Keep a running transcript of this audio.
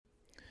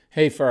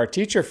Hey, for our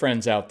teacher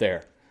friends out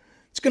there,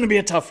 it's going to be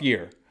a tough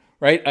year,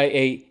 right?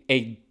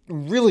 A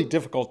really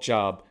difficult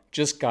job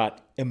just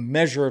got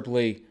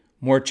immeasurably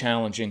more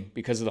challenging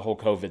because of the whole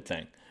COVID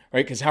thing,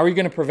 right? Because how are you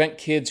going to prevent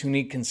kids who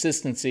need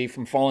consistency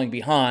from falling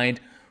behind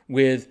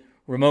with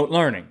remote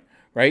learning,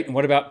 right? And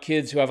what about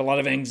kids who have a lot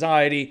of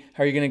anxiety?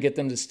 How are you going to get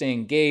them to stay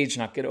engaged,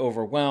 not get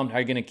overwhelmed? How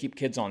are you going to keep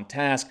kids on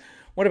task?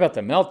 What about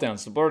the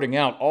meltdowns, the blurting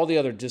out, all the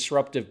other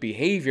disruptive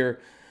behavior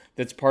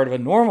that's part of a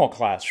normal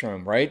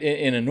classroom, right?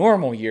 In a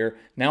normal year,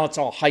 now it's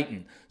all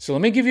heightened. So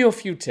let me give you a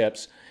few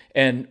tips.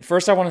 And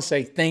first, I want to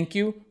say thank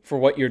you for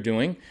what you're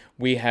doing.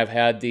 We have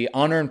had the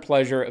honor and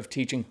pleasure of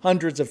teaching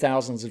hundreds of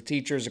thousands of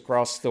teachers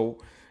across the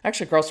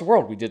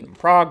world. We did it in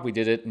Prague, we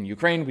did it in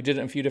Ukraine, we did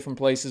it in a few different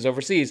places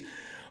overseas.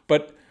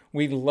 But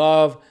we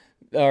love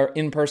our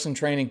in-person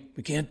training.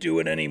 We can't do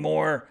it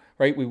anymore,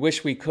 right? We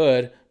wish we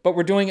could, but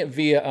we're doing it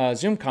via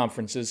Zoom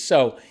conferences.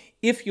 So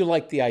if you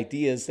like the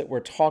ideas that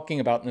we're talking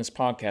about in this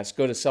podcast,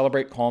 go to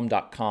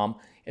celebratecalm.com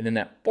and then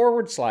that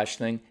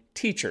 /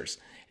 teachers.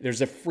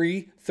 There's a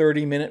free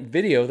 30-minute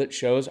video that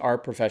shows our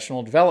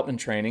professional development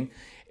training,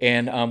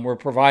 and we're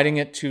providing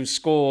it to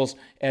schools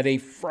at a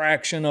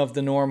fraction of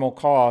the normal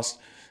cost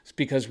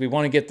because we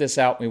want to get this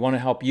out. We want to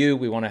help you.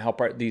 We want to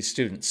help these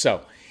students.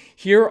 So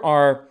here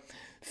are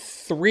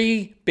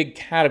 3 big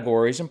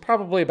categories and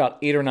probably about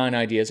 8 or 9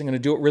 ideas. I'm going to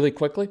do it really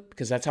quickly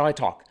because that's how I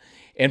talk.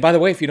 And by the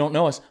way, if you don't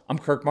know us, I'm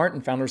Kirk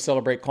Martin, founder of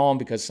Celebrate Calm,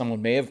 because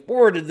someone may have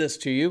forwarded this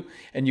to you,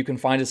 and you can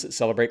find us at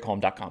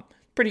celebratecalm.com.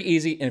 Pretty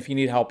easy, and if you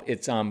need help,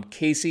 it's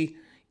Casey.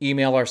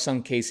 Email our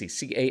son Casey,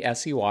 Casey, at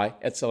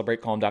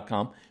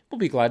celebratecalm.com. We'll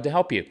be glad to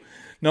help you.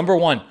 Number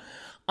 1,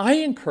 I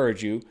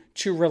encourage you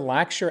to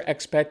relax your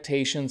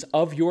expectations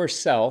of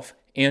yourself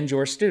and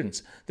your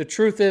students. The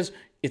truth is,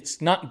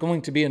 it's not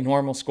going to be a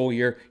normal school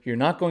year. You're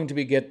not going to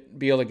be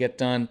able to get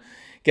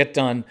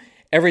done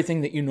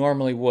everything that you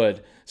normally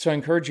would. So I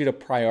encourage you to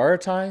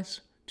prioritize,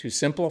 to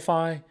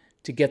simplify,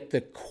 to get the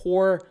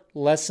core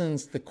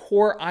lessons, the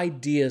core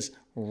ideas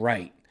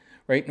right?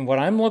 And what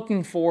I'm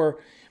looking for,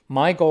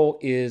 my goal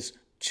is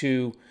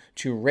to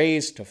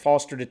raise, to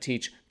foster, to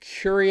teach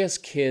curious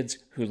kids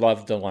who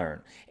love to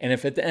learn. And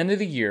if at the end of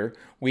the year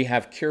we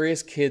have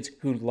curious kids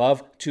who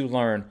love to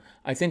learn,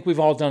 I think we've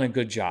all done a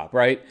good job,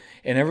 right?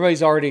 And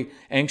everybody's already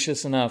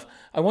anxious enough.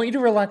 I want you to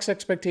relax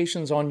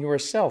expectations on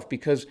yourself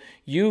because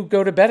you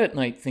go to bed at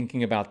night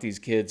thinking about these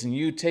kids and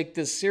you take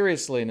this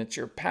seriously and it's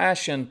your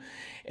passion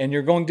and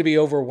you're going to be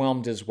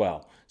overwhelmed as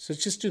well. So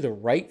just do the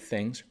right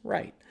things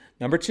right.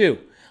 Number 2,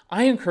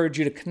 I encourage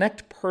you to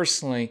connect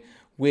personally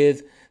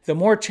with the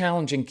more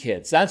challenging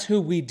kids. That's who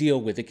we deal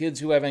with, the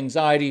kids who have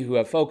anxiety, who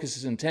have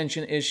focus and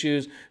attention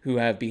issues, who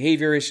have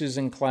behavior issues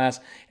in class.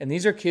 And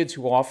these are kids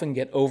who often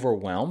get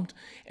overwhelmed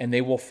and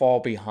they will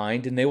fall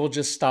behind and they will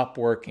just stop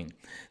working.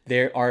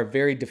 They are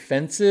very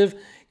defensive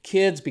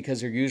kids because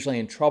they're usually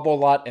in trouble a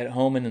lot at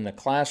home and in the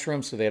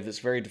classroom, so they have this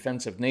very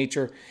defensive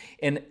nature.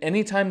 And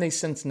anytime they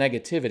sense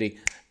negativity,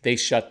 they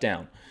shut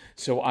down.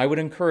 So I would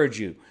encourage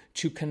you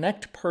to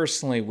connect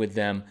personally with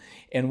them.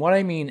 And what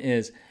I mean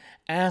is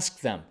ask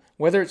them,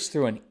 whether it's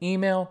through an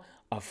email,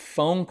 a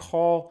phone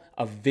call,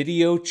 a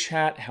video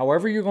chat,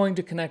 however you're going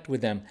to connect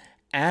with them,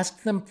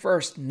 ask them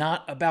first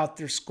not about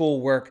their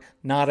schoolwork,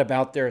 not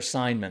about their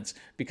assignments,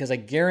 because I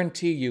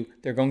guarantee you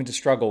they're going to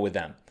struggle with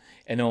them.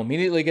 And they'll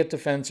immediately get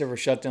defensive or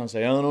shut down and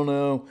say, I don't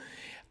know.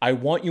 I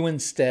want you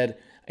instead,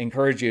 I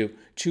encourage you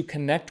to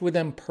connect with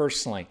them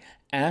personally.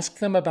 Ask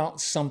them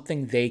about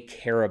something they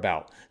care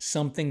about,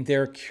 something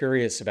they're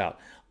curious about.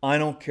 I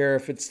don't care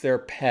if it's their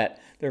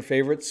pet, their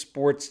favorite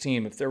sports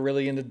team, if they're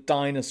really into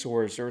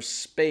dinosaurs or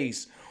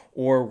space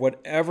or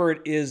whatever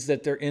it is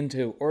that they're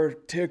into, or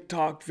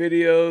TikTok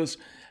videos.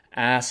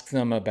 Ask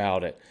them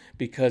about it.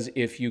 Because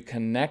if you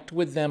connect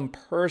with them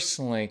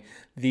personally,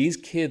 these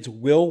kids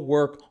will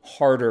work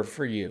harder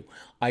for you.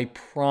 I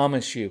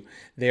promise you,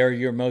 they are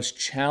your most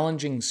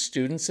challenging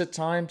students at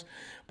times,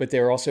 but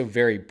they're also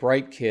very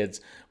bright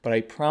kids. But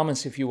I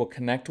promise if you will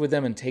connect with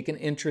them and take an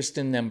interest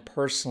in them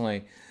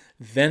personally,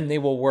 then they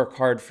will work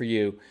hard for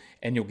you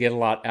and you'll get a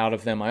lot out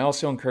of them. I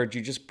also encourage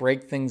you just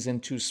break things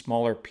into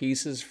smaller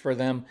pieces for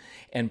them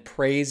and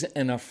praise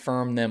and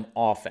affirm them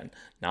often.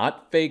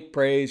 Not fake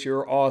praise,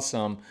 you're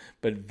awesome,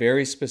 but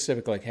very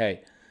specific, like,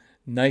 hey,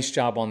 nice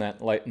job on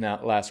that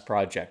last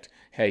project.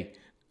 Hey,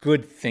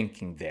 good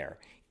thinking there.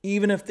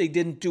 Even if they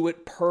didn't do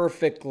it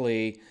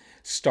perfectly,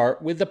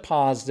 start with the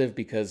positive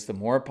because the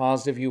more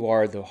positive you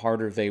are, the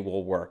harder they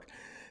will work.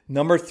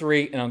 Number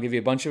 3, and I'll give you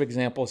a bunch of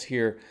examples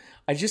here,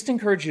 I just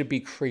encourage you to be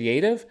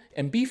creative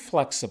and be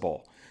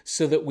flexible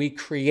so that we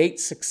create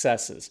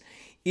successes.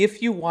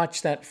 If you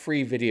watch that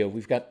free video,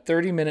 we've got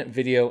 30-minute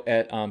video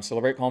at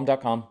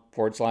celebratecalm.com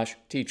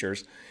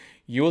 /teachers.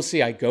 You will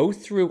see I go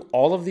through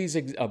all of these,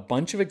 a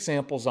bunch of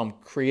examples on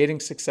creating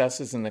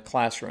successes in the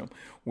classroom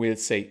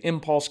with, say,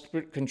 impulse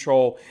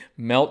control,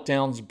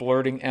 meltdowns,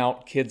 blurting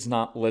out, kids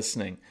not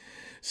listening.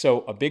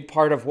 So a big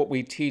part of what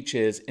we teach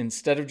is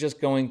instead of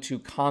just going to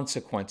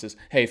consequences,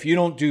 hey, if you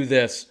don't do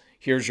this,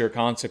 here's your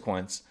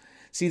consequence.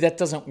 See, that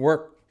doesn't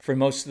work for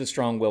most of the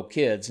strong-willed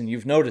kids, and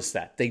you've noticed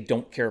that. They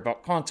don't care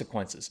about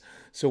consequences.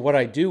 So what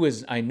I do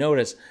is I know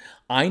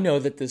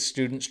that this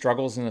student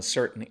struggles in a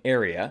certain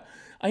area.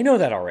 I know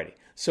that already.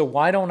 So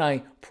why don't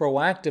I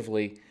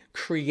proactively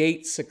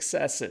create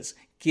successes,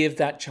 give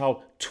that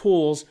child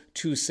tools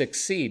to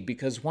succeed?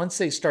 Because once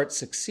they start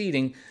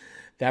succeeding,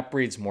 that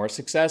breeds more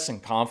success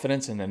and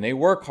confidence, and then they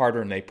work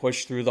harder and they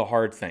push through the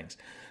hard things.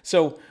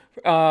 So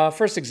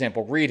first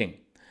example, reading.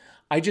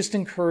 I just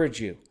encourage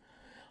you.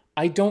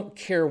 I don't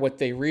care what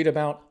they read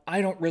about.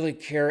 I don't really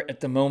care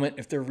at the moment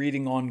if they're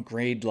reading on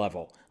grade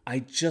level. I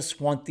just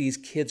want these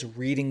kids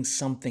reading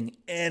something,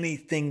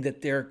 anything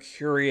that they're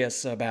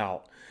curious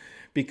about.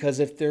 Because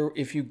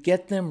if you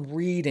get them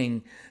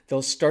reading,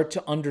 they'll start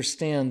to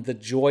understand the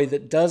joy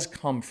that does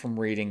come from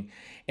reading.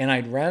 And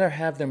I'd rather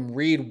have them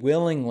read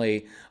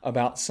willingly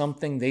about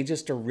something they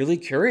just are really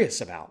curious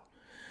about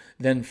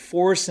than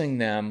forcing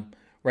them,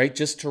 right,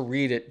 just to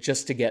read it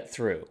just to get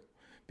through,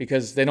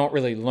 because they don't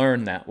really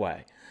learn that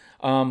way.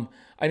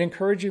 I'd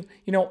encourage you,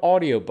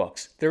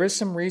 audiobooks. There is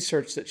some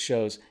research that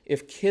shows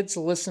if kids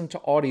listen to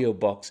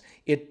audiobooks,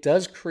 it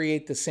does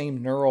create the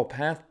same neural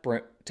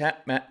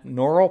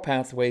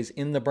pathways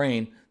in the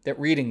brain that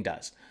reading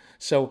does.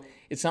 So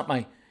it's not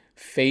my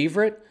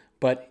favorite,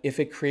 but if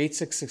it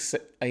creates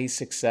a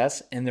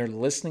success and they're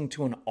listening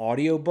to an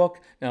audiobook,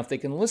 now if they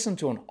can listen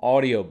to an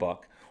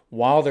audiobook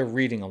while they're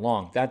reading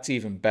along, that's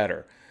even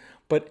better.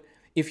 But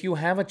if you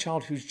have a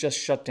child who's just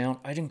shut down,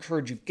 I'd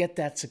encourage you get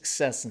that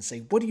success and say,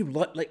 what do you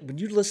like when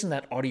you listen to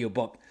that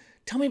audiobook?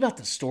 Tell me about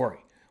the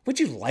story. What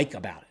do you like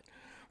about it?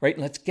 Right?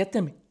 Let's get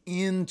them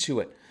into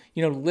it.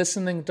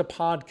 Listening to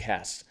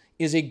podcasts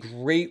is a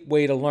great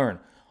way to learn.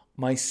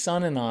 My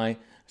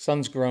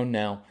son's grown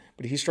now,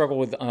 but he struggled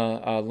with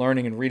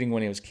learning and reading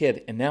when he was a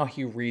kid, and now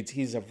he reads.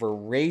 He's a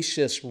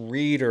voracious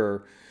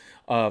reader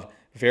of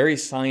very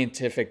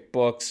scientific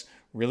books,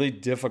 really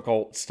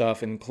difficult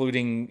stuff,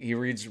 including he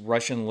reads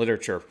Russian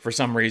literature for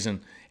some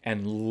reason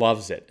and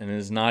loves it, and it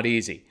is not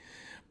easy.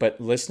 But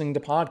listening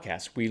to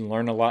podcasts, we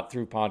learn a lot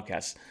through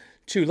podcasts.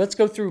 2, let's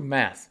go through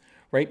math,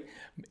 right?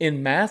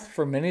 In math,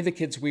 for many of the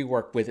kids we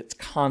work with, it's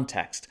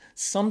context.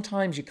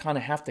 Sometimes you kind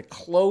of have to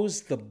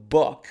close the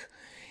book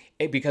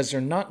because they're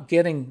not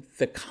getting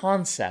the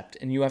concept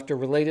and you have to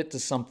relate it to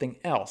something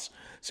else.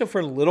 So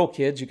for little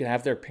kids, you can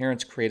have their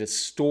parents create a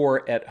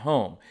store at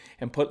home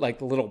and put like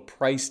little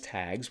price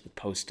tags with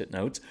Post-it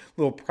notes,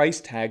 little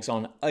price tags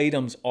on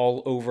items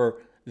all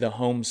over the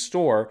home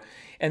store.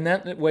 And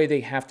that way they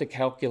have to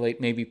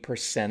calculate maybe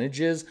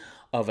percentages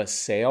of a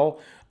sale.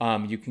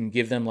 You can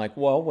give them like,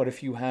 well, what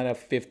if you had a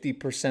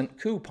 50%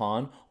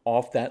 coupon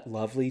off that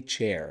lovely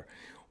chair?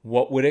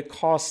 What would it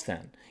cost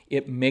then?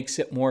 It makes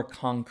it more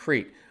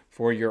concrete.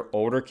 For your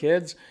older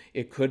kids,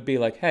 it could be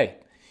like, hey,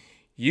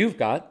 you've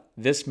got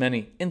this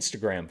many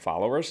Instagram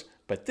followers,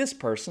 but this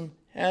person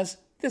has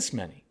this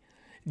many.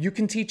 You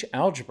can teach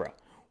algebra.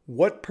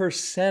 What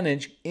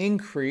percentage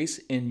increase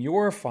in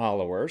your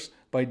followers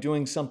by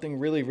doing something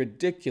really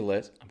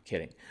ridiculous? I'm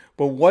kidding.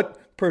 But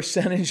what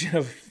percentage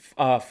of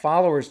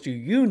followers do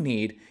you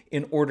need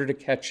in order to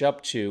catch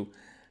up to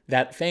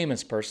that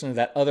famous person or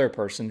that other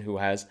person who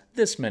has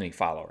this many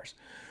followers?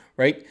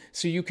 Right?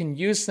 So you can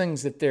use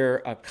things that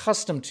they're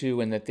accustomed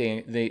to and that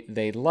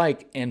they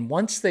like. And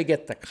once they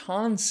get the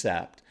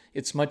concept,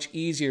 it's much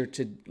easier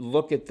to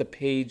look at the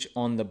page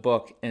on the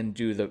book and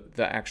do the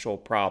actual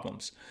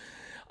problems.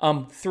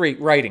 3,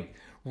 writing.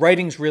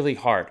 Writing's really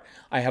hard.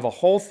 I have a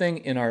whole thing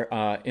in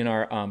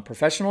our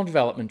professional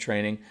development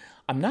training.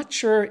 I'm not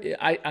sure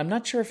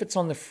if it's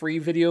on the free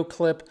video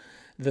clip,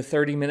 the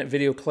 30-minute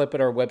video clip at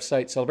our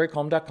website,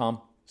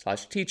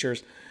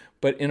 celebratecalm.com/teachers.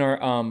 But in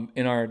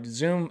our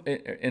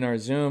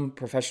Zoom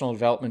professional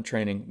development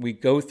training, we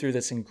go through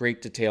this in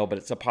great detail, but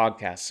it's a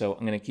podcast, so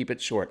I'm going to keep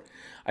it short.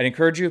 I'd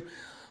encourage you,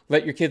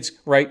 let your kids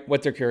write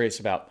what they're curious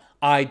about.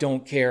 I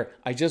don't care.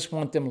 I just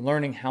want them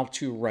learning how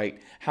to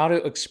write, how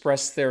to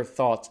express their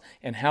thoughts,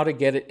 and how to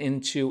get it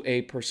into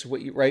a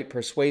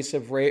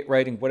persuasive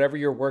writing, whatever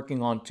you're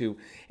working on, to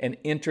an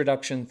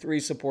introduction, 3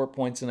 support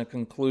points, and a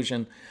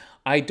conclusion.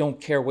 I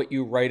don't care what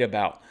you write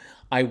about.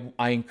 I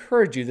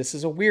encourage you, this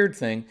is a weird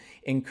thing,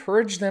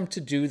 encourage them to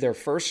do their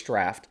first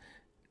draft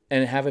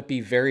and have it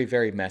be very,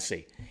 very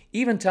messy.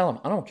 Even tell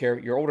them, I don't care,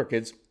 your older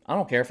kids, I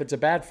don't care if it's a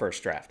bad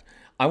first draft.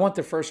 I want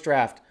the first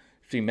draft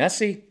to be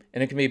messy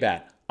and it can be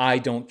bad. I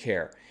don't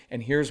care.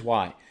 And here's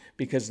why.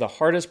 Because the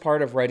hardest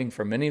part of writing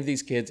for many of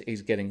these kids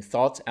is getting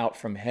thoughts out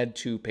from head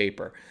to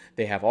paper.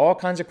 They have all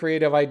kinds of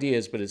creative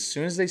ideas, but as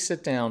soon as they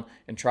sit down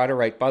and try to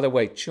write, by the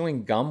way,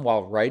 chewing gum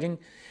while writing,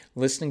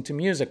 listening to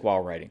music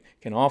while writing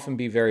can often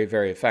be very,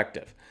 very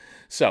effective.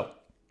 So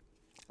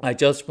I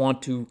just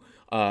want to,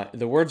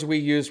 the words we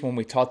used when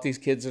we taught these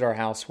kids at our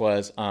house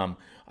was, I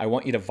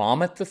want you to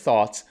vomit the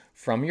thoughts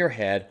from your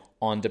head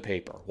onto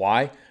paper.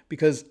 Why?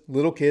 Because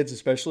little kids,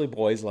 especially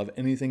boys, love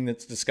anything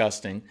that's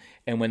disgusting.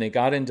 And when they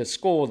got into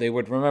school, they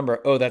would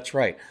remember, oh, that's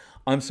right,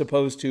 I'm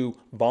supposed to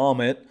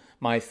vomit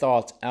my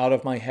thoughts out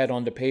of my head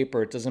onto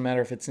paper. It doesn't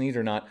matter if it's neat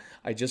or not.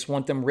 I just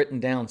want them written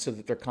down so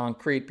that they're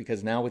concrete,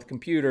 because now with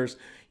computers,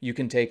 you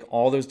can take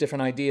all those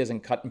different ideas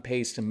and cut and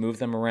paste and move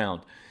them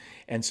around.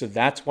 And so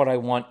that's what I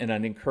want, and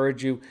I'd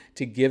encourage you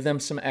to give them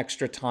some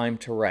extra time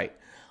to write.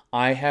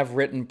 I have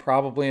written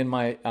probably in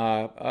my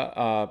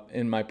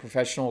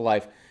professional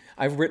life,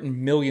 I've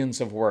written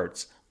millions of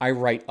words. I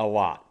write a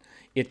lot.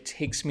 It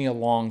takes me a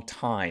long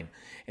time.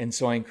 And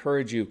so I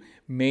encourage you,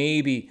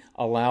 maybe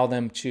allow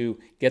them to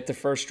get the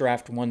first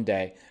draft one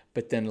day,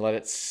 but then let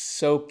it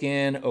soak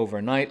in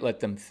overnight, let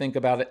them think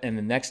about it, and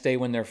the next day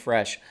when they're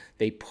fresh,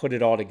 they put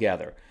it all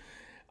together.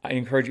 I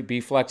encourage you to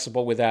be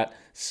flexible with that.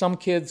 Some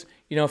kids,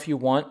 if you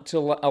want to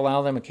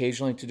allow them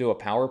occasionally to do a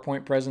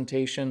PowerPoint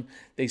presentation,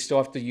 they still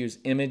have to use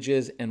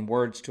images and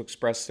words to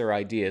express their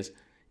ideas.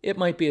 It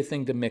might be a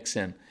thing to mix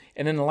in.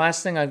 And then the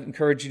last thing I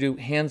encourage you to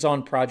do,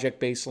 hands-on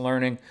project-based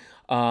learning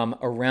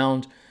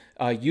around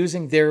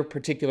using their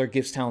particular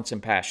gifts, talents,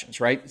 and passions,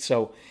 right?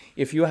 So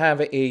if you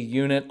have a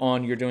unit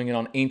you're doing it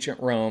on ancient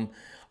Rome,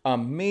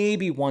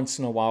 maybe once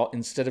in a while,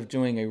 instead of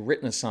doing a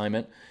written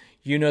assignment,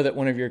 that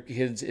one of your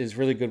kids is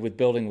really good with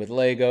building with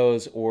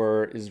Legos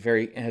or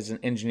has an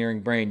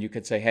engineering brain, you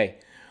could say, hey,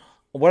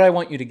 what I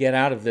want you to get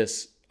out of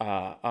this,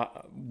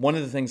 one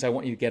of the things I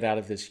want you to get out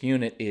of this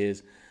unit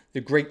is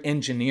the great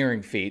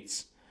engineering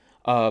feats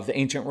of the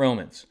ancient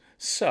Romans.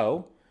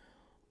 So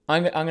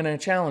I'm going to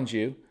challenge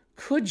you.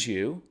 Could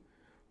you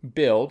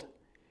build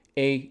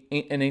an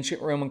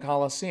ancient Roman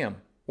Colosseum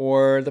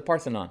or the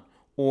Parthenon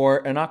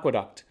or an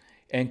aqueduct?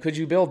 And could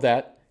you build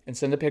that and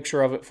send a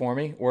picture of it for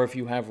me? Or if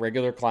you have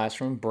regular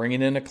classroom, bring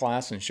it into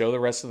class and show the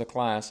rest of the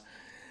class.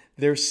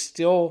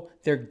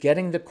 They're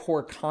getting the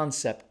core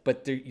concept,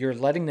 but you're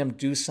letting them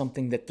do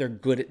something that they're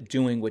good at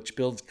doing, which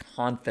builds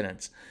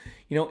confidence.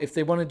 If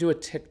they want to do a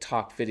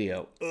TikTok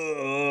video,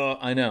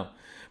 I know.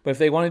 But if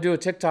they want to do a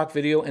TikTok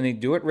video and they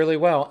do it really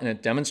well and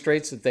it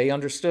demonstrates that they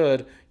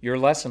understood your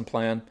lesson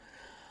plan,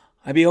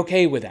 I'd be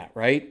okay with that,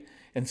 right?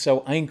 And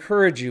so I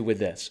encourage you with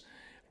this.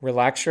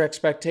 Relax your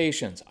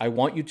expectations. I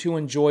want you to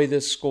enjoy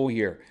this school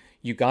year.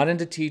 You got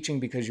into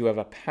teaching because you have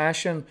a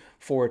passion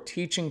for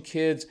teaching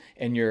kids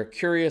and you're a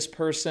curious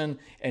person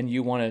and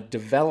you want to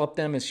develop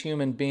them as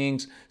human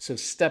beings. So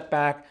step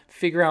back,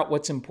 figure out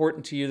what's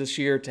important to you this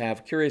year to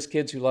have curious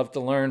kids who love to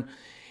learn.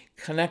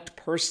 Connect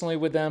personally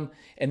with them,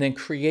 and then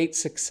create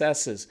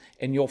successes.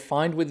 And you'll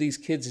find with these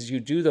kids, as you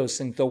do those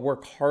things, they'll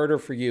work harder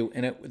for you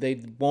and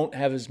they won't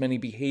have as many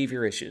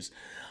behavior issues.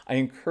 I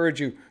encourage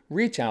you,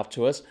 reach out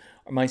to us.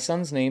 My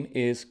son's name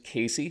is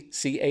Casey,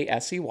 Casey,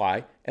 at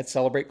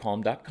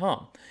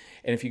celebratecalm.com.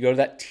 And if you go to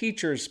that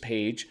teachers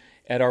page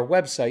at our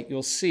website,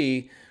 you'll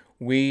see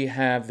we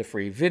have the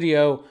free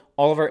video.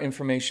 All of our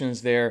information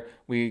is there.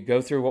 We go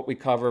through what we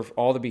cover,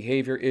 all the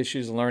behavior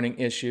issues, learning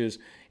issues,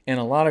 and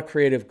a lot of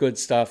creative good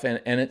stuff, and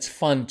it's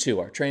fun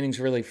too. Our training's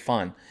really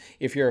fun.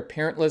 If you're a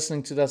parent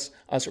listening to us,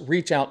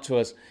 reach out to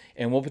us,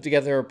 and we'll put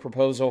together a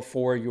proposal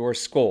for your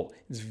school.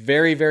 It's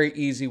very, very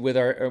easy with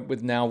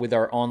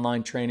our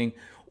online training,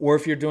 or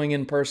if you're doing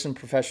in-person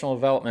professional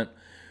development,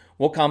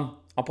 we'll come.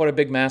 I'll put a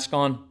big mask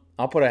on.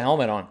 I'll put a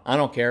helmet on. I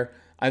don't care.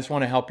 I just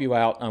want to help you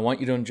out. I want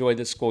you to enjoy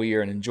this school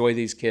year and enjoy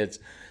these kids.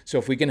 So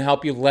if we can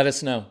help you, let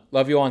us know.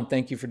 Love you all, and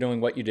thank you for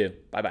doing what you do.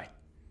 Bye-bye.